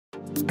In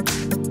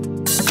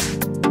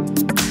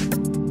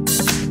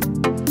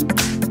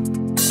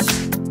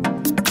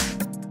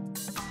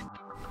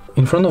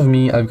front of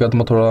me I've got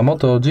Motorola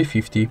Moto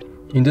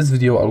G50. In this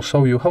video I'll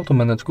show you how to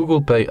manage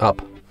Google Pay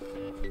app.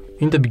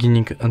 In the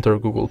beginning, enter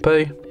Google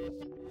Pay.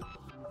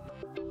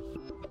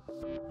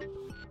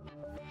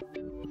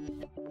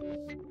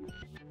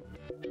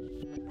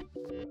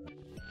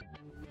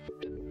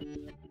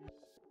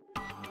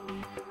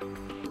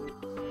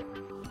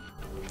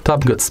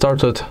 Tap Get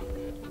Started.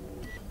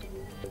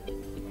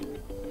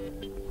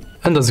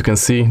 And as you can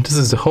see, this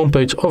is the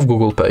homepage of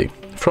Google Pay.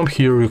 From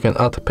here you can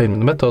add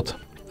payment method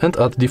and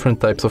add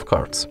different types of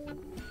cards.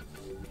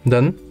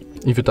 Then,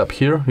 if you tap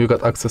here, you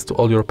got access to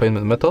all your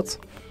payment methods,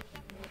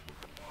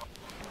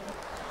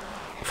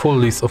 full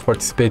list of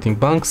participating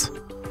banks,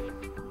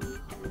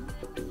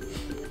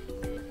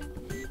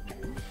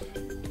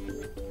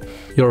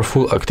 your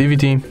full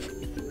activity,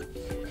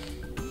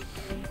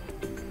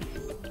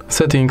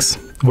 settings,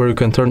 where you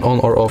can turn on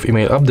or off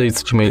email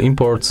updates, Gmail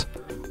imports,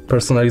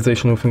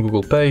 personalization within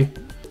Google Pay,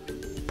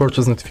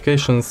 purchase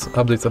notifications,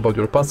 updates about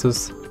your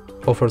passes,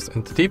 offers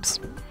and tips.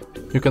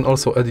 You can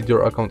also edit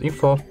your account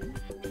info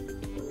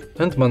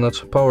and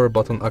manage power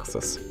button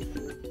access.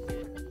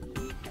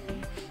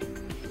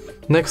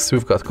 Next,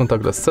 we've got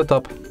Contactless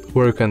Setup,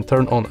 where you can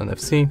turn on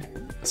NFC,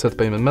 set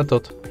payment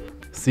method,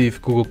 see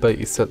if Google Pay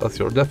is set as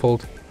your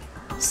default,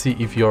 see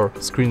if your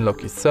screen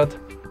lock is set,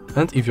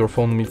 and if your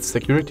phone meets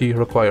security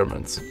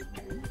requirements.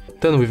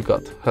 Then we've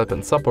got help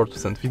and support to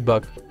send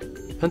feedback,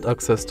 and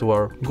access to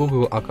our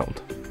Google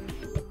account.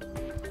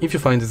 If you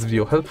find this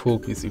video helpful,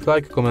 please leave a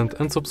like, comment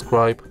and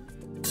subscribe.